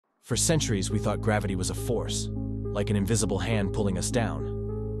For centuries, we thought gravity was a force, like an invisible hand pulling us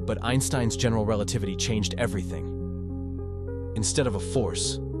down. But Einstein's general relativity changed everything. Instead of a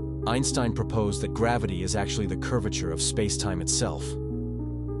force, Einstein proposed that gravity is actually the curvature of spacetime itself.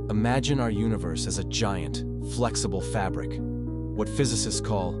 Imagine our universe as a giant, flexible fabric, what physicists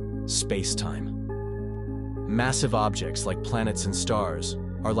call spacetime. Massive objects like planets and stars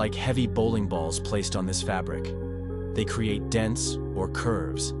are like heavy bowling balls placed on this fabric. They create dents or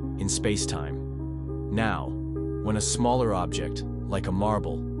curves in spacetime. Now, when a smaller object, like a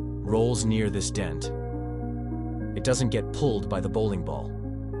marble, rolls near this dent, it doesn't get pulled by the bowling ball.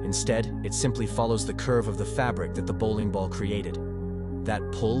 Instead, it simply follows the curve of the fabric that the bowling ball created.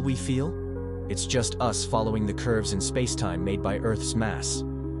 That pull we feel? It's just us following the curves in spacetime made by Earth's mass.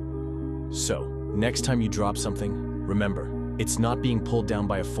 So, next time you drop something, remember, it's not being pulled down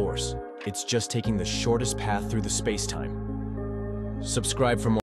by a force. It's just taking the shortest path through the spacetime. Subscribe for more.